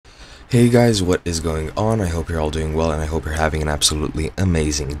Hey guys, what is going on? I hope you're all doing well and I hope you're having an absolutely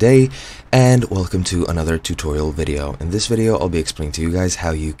amazing day, and welcome to another tutorial video. In this video I'll be explaining to you guys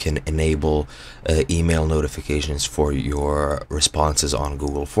how you can enable email notifications for your responses on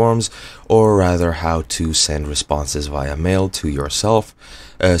Google Forms, or rather how to send responses via mail to yourself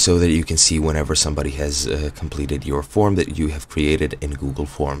so that you can see whenever somebody has completed your form that you have created in Google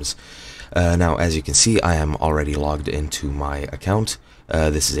Forms. Now, as you can see, I am already logged into my account.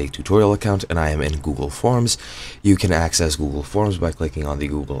 This is a tutorial account and I am in Google Forms. You can access Google Forms by clicking on the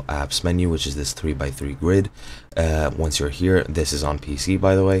Google Apps menu, which is this 3x3 grid. Once you're here, this is on PC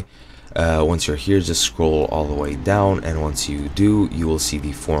by the way. Once you're here, just scroll all the way down, and once you do, you will see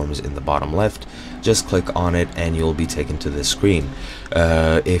the forms in the bottom left. Just click on it and you'll be taken to this screen.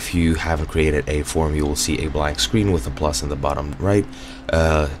 If you haven't created a form, you will see a blank screen with a plus in the bottom right,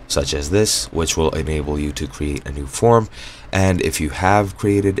 such as this, which will enable you to create a new form. And if you have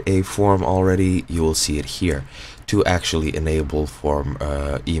created a form already, you will see it here. To actually enable form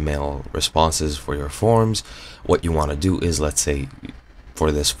email responses for your forms, what you want to do is, let's say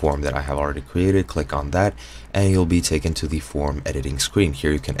for this form that I have already created, click on that and you'll be taken to the form editing screen.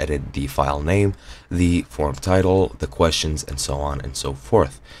 Here you can edit the file name, the form title, the questions, and so on and so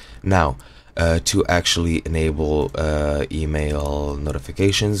forth. Now, to actually enable email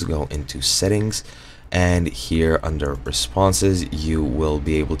notifications, go into settings, and here under responses you will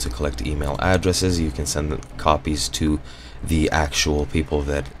be able to collect email addresses. You can send copies to the actual people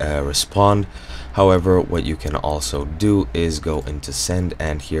that respond. However, what you can also do is go into send,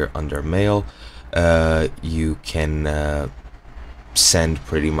 and here under mail you can send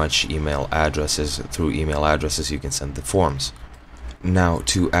pretty much email addresses. Through email addresses you can send the forms. Now,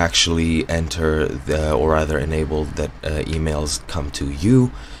 to actually enter or rather enable that emails come to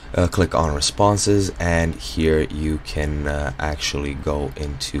you, click on responses, and here you can actually go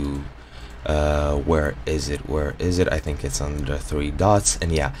into where is it? I think it's under 3 dots,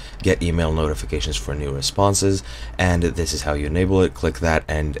 and yeah, get email notifications for new responses, and this is how you enable it. Click that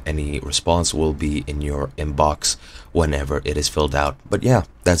and any response will be in your inbox whenever it is filled out. But yeah,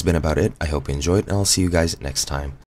 that's been about it. I hope you enjoyed, and I'll see you guys next time.